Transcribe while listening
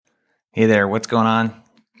Hey there, what's going on?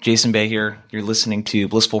 Jason Bay here. You're listening to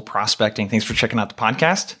Blissful Prospecting. Thanks for checking out the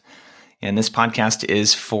podcast. And this podcast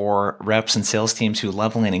is for reps and sales teams who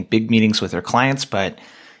love landing big meetings with their clients, but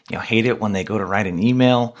hate it when they go to write an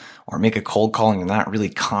email or make a cold call and you're not really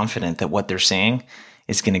confident that what they're saying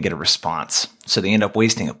is going to get a response. So they end up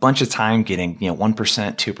wasting a bunch of time getting 1%,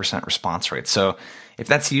 2% response rate. So if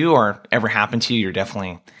that's you or ever happened to you, you're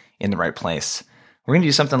definitely in the right place. We're going to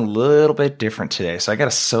do something a little bit different today. So I got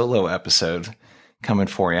a solo episode coming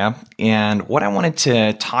for you. And what I wanted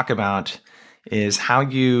to talk about is how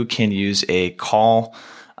you can use a call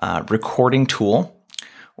recording tool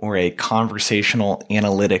or a conversational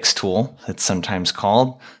analytics tool, it's sometimes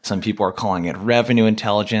called. Some people are calling it revenue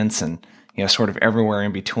intelligence and sort of everywhere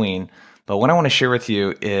in between. But what I want to share with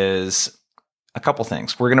you is a couple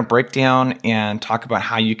things. We're going to break down and talk about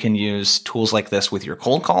how you can use tools like this with your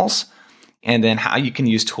cold calls, and then how you can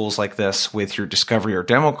use tools like this with your discovery or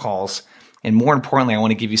demo calls. And more importantly, I want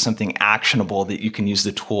to give you something actionable that you can use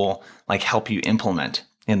the tool, like help you implement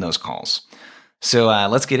in those calls. So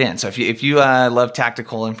let's get in. So if you love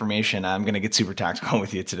tactical information, I'm going to get super tactical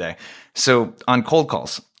with you today. So on cold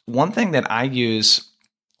calls, one thing that I use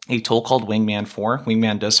a tool called Wingman for.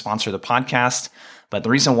 Wingman does sponsor the podcast, but the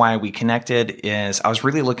reason why we connected is I was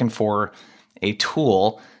really looking for a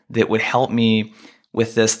tool that would help me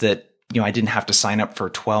with this that I didn't have to sign up for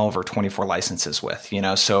 12 or 24 licenses with,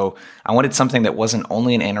 so I wanted something that wasn't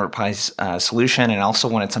only an enterprise solution, and I also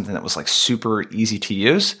wanted something that was like super easy to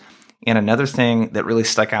use. And another thing that really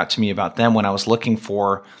stuck out to me about them when I was looking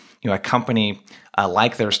for, a company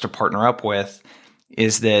like theirs to partner up with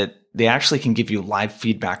is that they actually can give you live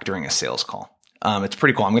feedback during a sales call. It's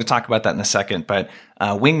pretty cool. I'm going to talk about that in a second, but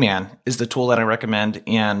Wingman is the tool that I recommend.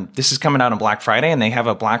 And this is coming out on Black Friday, and they have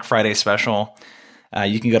a Black Friday special.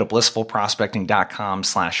 You can go to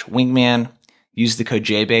blissfulprospecting.com/wingman. Use the code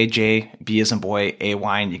JBAY, J-B as in boy,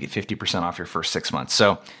 A-Y, and you get 50% off your first 6 months.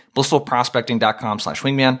 So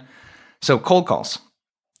blissfulprospecting.com/wingman. So cold calls.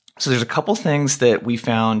 So there's a couple things that we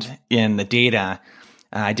found in the data.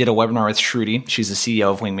 I did a webinar with Shruti. She's the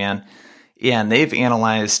CEO of Wingman. And they've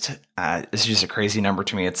analyzed, this is just a crazy number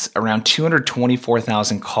to me. It's around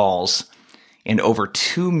 224,000 calls and over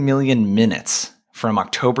 2 million minutes from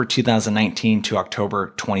October 2019 to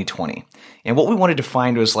October 2020. And what we wanted to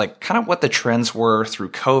find was like kind of what the trends were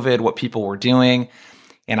through COVID, what people were doing.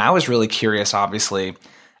 And I was really curious, obviously,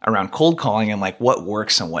 around cold calling and like what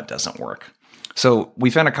works and what doesn't work. So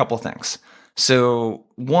we found a couple things. So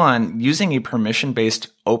one, using a permission-based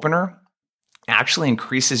opener actually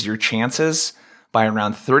increases your chances by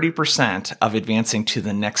around 30% of advancing to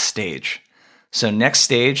the next stage. So next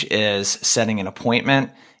stage is setting an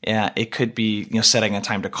appointment. It could be setting a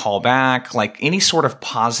time to call back, like any sort of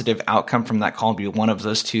positive outcome from that call would be one of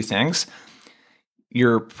those two things.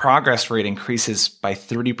 Your progress rate increases by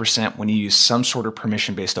 30% when you use some sort of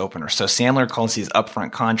permission-based opener. So Sandler calls these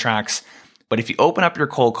upfront contracts. But if you open up your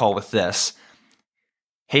cold call with this,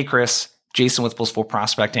 hey, Chris, Jason with Blissful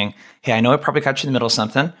Prospecting. Hey, I know I probably caught you in the middle of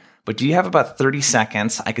something, but do you have about 30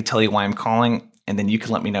 seconds? I could tell you why I'm calling, and then you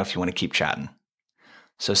can let me know if you want to keep chatting.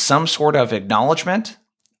 So some sort of acknowledgement.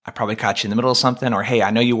 I probably caught you in the middle of something, or hey, I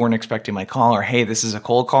know you weren't expecting my call, or hey, this is a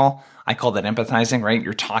cold call. I call that empathizing, right?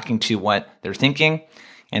 You're talking to what they're thinking.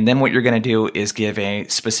 And then what you're going to do is give a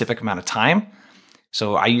specific amount of time.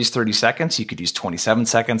 So I use 30 seconds. You could use 27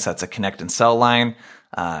 seconds. That's a connect and sell line.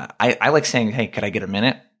 I like saying, hey, could I get a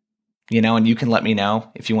minute? And you can let me know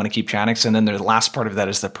if you want to keep chatting. So then the last part of that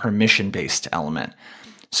is the permission-based element.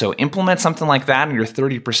 So implement something like that and you're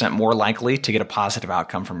 30% more likely to get a positive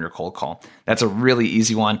outcome from your cold call. That's a really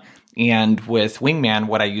easy one. And with Wingman,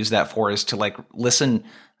 what I use that for is to like listen,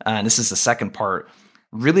 and this is the second part,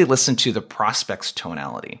 really listen to the prospect's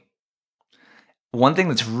tonality. One thing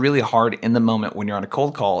that's really hard in the moment when you're on a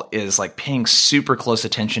cold call is like paying super close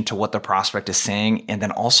attention to what the prospect is saying and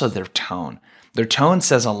then also their tone. Their tone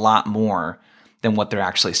says a lot more than what they're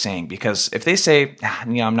actually saying, because if they say,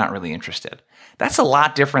 I'm not really interested, that's a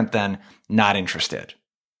lot different than not interested,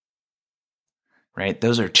 right?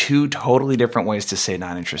 Those are two totally different ways to say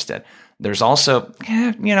not interested. There's also,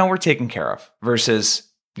 we're taken care of versus,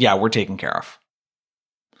 we're taken care of,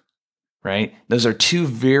 right? Those are two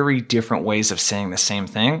very different ways of saying the same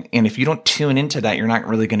thing. And if you don't tune into that, you're not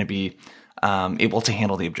really going to be able to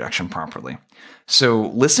handle the objection properly. So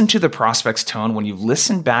listen to the prospect's tone. When you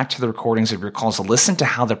listen back to the recordings of your calls, listen to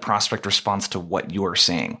how the prospect responds to what you are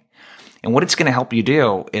saying. And what it's going to help you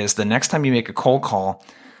do is the next time you make a cold call,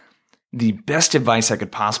 the best advice I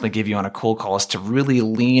could possibly give you on a cold call is to really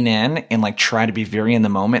lean in and like try to be very in the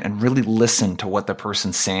moment and really listen to what the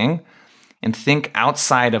person's saying and think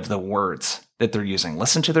outside of the words that they're using.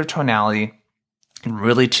 Listen to their tonality and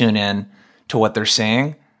really tune in to what they're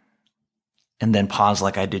saying, and then pause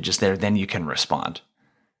like I did just there. Then you can respond.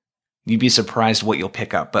 You'd be surprised what you'll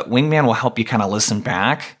pick up. But Wingman will help you kind of listen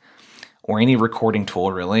back, or any recording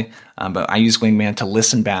tool really. But I use Wingman to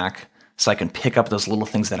listen back so I can pick up those little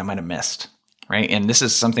things that I might have missed, right? And this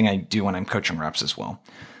is something I do when I'm coaching reps as well.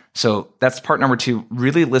 So that's part number 2,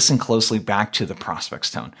 really listen closely back to the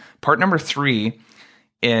prospect's tone. Part number 3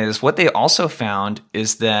 is what they also found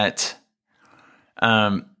is that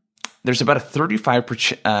there's about a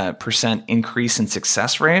 35% increase in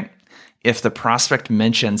success rate if the prospect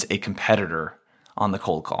mentions a competitor on the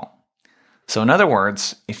cold call. So in other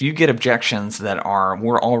words, if you get objections that are,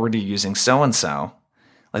 we're already using so-and-so,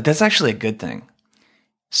 like that's actually a good thing.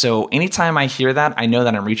 So anytime I hear that, I know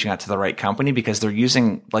that I'm reaching out to the right company because they're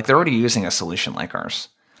already using a solution like ours,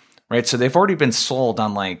 right? So they've already been sold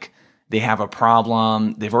on like, they have a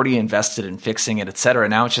problem, they've already invested in fixing it, et cetera.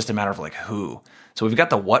 Now it's just a matter of like who. So we've got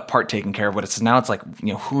the what part taken care of, but now it's like,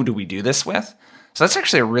 who do we do this with? So that's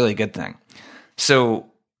actually a really good thing.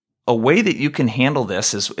 So a way that you can handle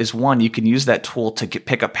this is one, you can use that tool to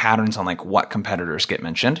pick up patterns on like what competitors get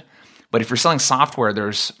mentioned. But if you're selling software,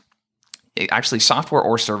 there's actually software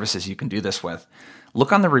or services you can do this with.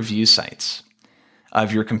 Look on the review sites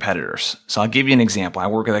of your competitors. So I'll give you an example. I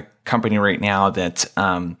work at a company right now that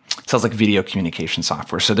sells like video communication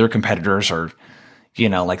software. So their competitors are,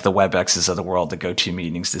 like the WebExes of the world, the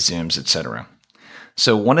GoToMeetings, the Zooms, et cetera.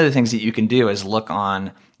 So one of the things that you can do is look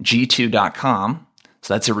on g2.com.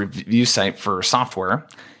 So that's a review site for software.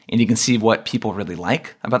 And you can see what people really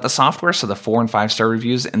like about the software. So the 4 and 5-star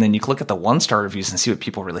reviews. And then you can look at the 1-star reviews and see what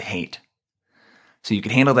people really hate. So you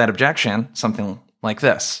can handle that objection, something like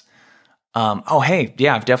this. Hey,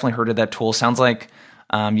 yeah, I've definitely heard of that tool. Sounds like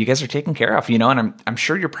you guys are taken care of, and I'm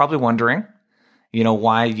sure you're probably wondering,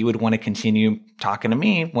 why you would want to continue talking to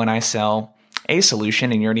me when I sell A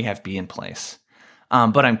solution and you already have B in place.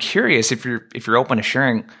 But I'm curious if you're open to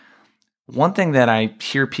sharing. One thing that I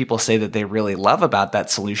hear people say that they really love about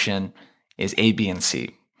that solution is A, B, and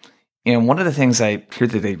C. And one of the things I hear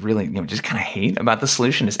that they really just kind of hate about the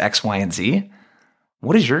solution is X, Y, and Z.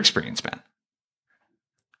 What has your experience been?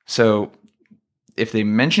 So if they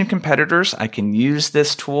mention competitors, I can use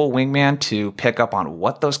this tool, Wingman, to pick up on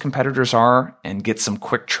what those competitors are and get some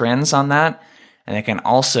quick trends on that. And I can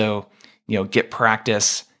also, get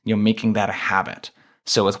practice, making that a habit.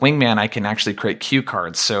 So with Wingman, I can actually create cue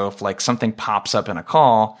cards. So if like something pops up in a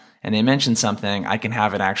call and they mention something, I can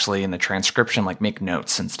have it actually in the transcription, like make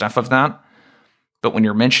notes and stuff of that. But when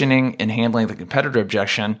you're mentioning and handling the competitor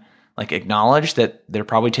objection, like acknowledge that they're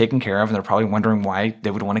probably taken care of and they're probably wondering why they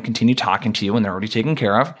would want to continue talking to you when they're already taken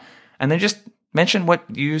care of. And then just mention what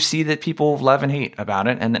you see that people love and hate about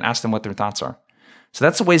it and then ask them what their thoughts are. So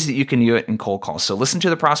that's the ways that you can do it in cold calls. So listen to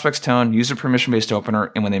the prospect's tone, use a permission-based opener,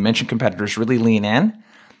 and when they mention competitors, really lean in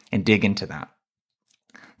and dig into that.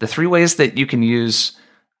 The 3 ways that you can use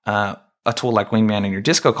a tool like Wingman in your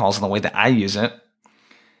disco calls, and the way that I use it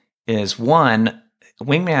is 1,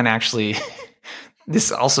 Wingman actually,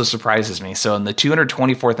 this also surprises me. So in the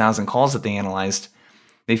 224,000 calls that they analyzed,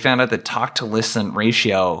 they found out that talk-to-listen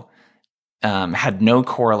ratio had no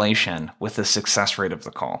correlation with the success rate of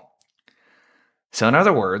the call. So in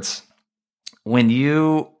other words, when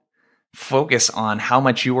you focus on how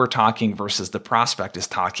much you are talking versus the prospect is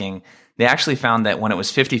talking, they actually found that when it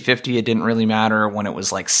was 50-50, it didn't really matter. When it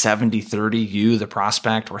was like 70-30, you, the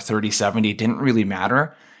prospect, or 30-70, it didn't really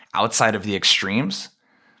matter outside of the extremes.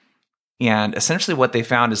 And essentially what they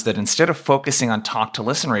found is that instead of focusing on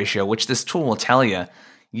talk-to-listen ratio, which this tool will tell you,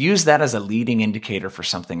 use that as a leading indicator for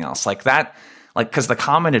something else. Because the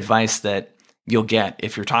common advice that you'll get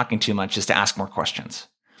if you're talking too much is to ask more questions.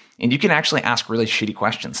 And you can actually ask really shitty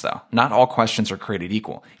questions, though. Not all questions are created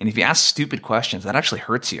equal. And if you ask stupid questions, that actually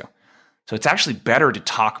hurts you. So it's actually better to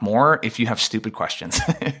talk more if you have stupid questions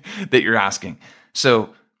that you're asking.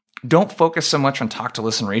 So don't focus so much on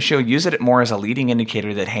talk-to-listen ratio. Use it more as a leading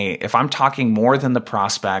indicator that, hey, if I'm talking more than the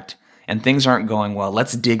prospect and things aren't going well,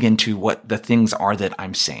 let's dig into what the things are that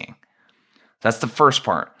I'm saying. That's the first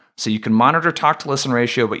part. So you can monitor talk-to-listen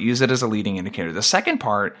ratio, but use it as a leading indicator. The second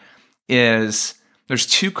part is there's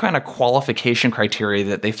 2 kind of qualification criteria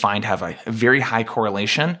that they find have a very high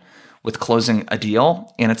correlation with closing a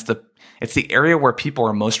deal, and it's the area where people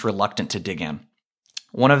are most reluctant to dig in.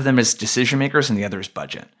 One of them is decision makers, and the other is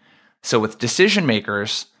budget. So with decision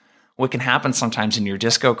makers, what can happen sometimes in your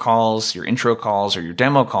disco calls, your intro calls, or your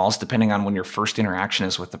demo calls, depending on when your first interaction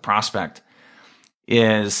is with the prospect,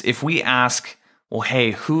 is if we ask, well,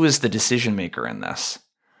 hey, who is the decision maker in this?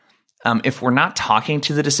 If we're not talking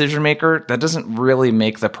to the decision maker, that doesn't really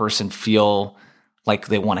make the person feel like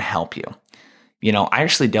they want to help you. I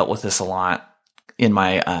actually dealt with this a lot in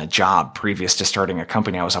my job previous to starting a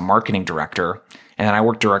company. I was a marketing director, and I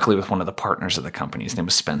worked directly with one of the partners of the company. His name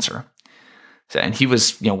was Spencer. And he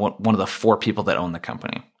was, one of the 4 people that owned the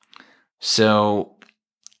company. So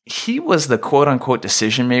he was the quote unquote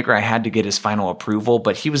decision maker. I had to get his final approval,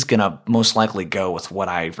 but he was going to most likely go with what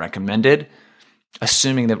I recommended,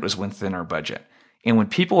 assuming that it was within our budget. And when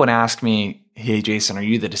people would ask me, hey, Jason, are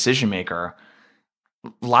you the decision maker?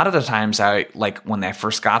 A lot of the times when I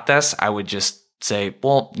first got this, I would just say,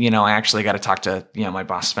 well, I actually got to talk to, my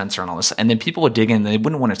boss Spencer and all this. And then people would dig in and they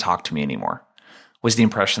wouldn't want to talk to me anymore, was the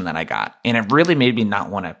impression that I got. And it really made me not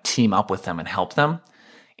want to team up with them and help them.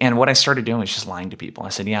 And what I started doing was just lying to people. I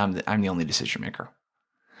said, yeah, I'm the only decision maker.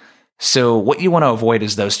 So what you want to avoid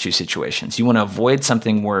is those two situations. You want to avoid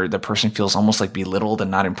something where the person feels almost like belittled and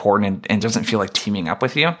not important and doesn't feel like teaming up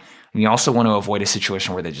with you. And you also want to avoid a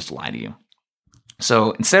situation where they just lie to you.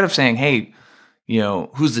 So instead of saying, hey,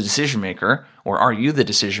 who's the decision maker, or are you the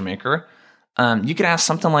decision maker? You could ask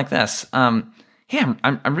something like this. Hey,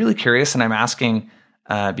 I'm really curious, and I'm asking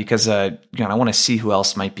because I want to see who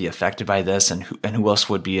else might be affected by this and who else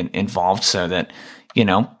would be involved, so that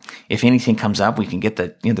if anything comes up, we can get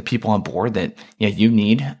the people on board that you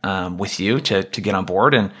need with you to get on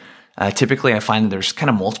board. And typically, I find that there's kind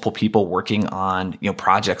of multiple people working on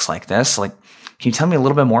projects like this. Like, can you tell me a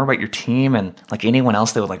little bit more about your team and like anyone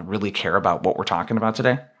else that would like really care about what we're talking about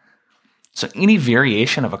today? So any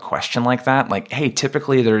variation of a question like that, like, hey,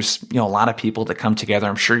 typically there's a lot of people that come together.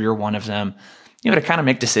 I'm sure you're one of them. To kind of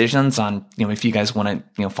make decisions on if you guys want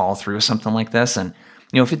to follow through with something like this. And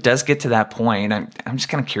if it does get to that point, I'm just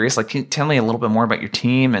kind of curious. Like, can you tell me a little bit more about your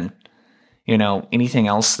team and anything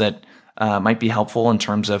else that might be helpful in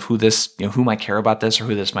terms of who might care about this or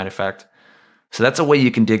who this might affect. So that's a way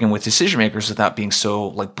you can dig in with decision makers without being so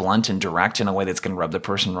like blunt and direct in a way that's going to rub the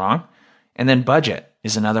person wrong. And then budget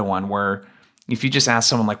is another one where if you just ask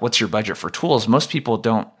someone like, what's your budget for tools? Most people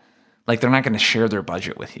don't, like, they're not going to share their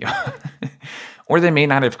budget with you or they may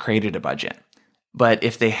not have created a budget. But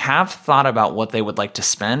if they have thought about what they would like to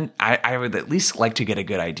spend, I would at least like to get a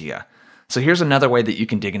good idea. So here's another way that you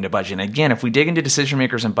can dig into budget. And again, if we dig into decision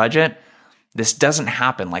makers and budget, this doesn't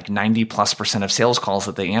happen like 90+% of sales calls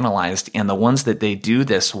that they analyzed. And the ones that they do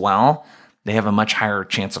this well, they have a much higher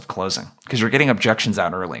chance of closing because you're getting objections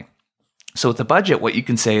out early. So with the budget, what you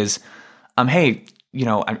can say is, hey,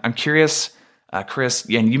 I'm curious, Chris,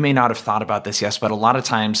 and you may not have thought about this, yes, but a lot of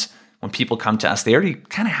times when people come to us, they already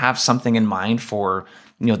kind of have something in mind for,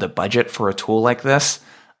 the budget for a tool like this.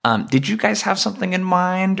 Did you guys have something in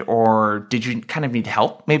mind, or did you kind of need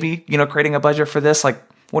help maybe, creating a budget for this? Like,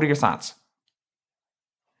 what are your thoughts?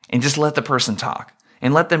 And just let the person talk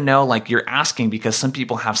and let them know, like, you're asking because some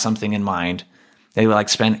people have something in mind they would like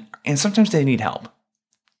spend, and sometimes they need help.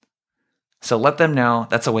 So let them know.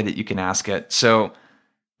 That's a way that you can ask it. So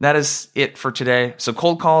that is it for today. So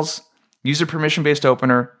cold calls, use a permission-based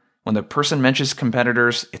opener. When the person mentions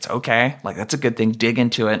competitors, it's okay. Like, that's a good thing. Dig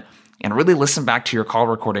into it and really listen back to your call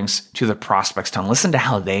recordings to the prospect's tone. Listen to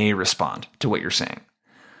how they respond to what you're saying.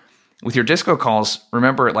 With your disco calls,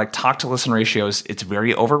 remember, like, talk to listen ratios. It's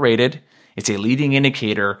very overrated. It's a leading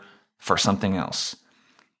indicator for something else.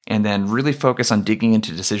 And then really focus on digging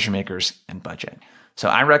into decision makers and budget. So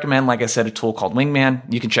I recommend, like I said, a tool called Wingman.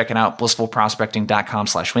 You can check it out,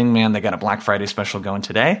 blissfulprospecting.com/Wingman. They got a Black Friday special going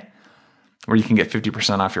today where you can get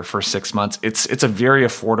 50% off your first 6 months. It's a very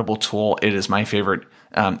affordable tool. It is my favorite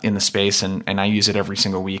in the space, and I use it every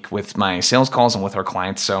single week with my sales calls and with our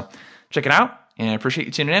clients. So check it out, and I appreciate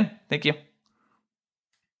you tuning in. Thank you.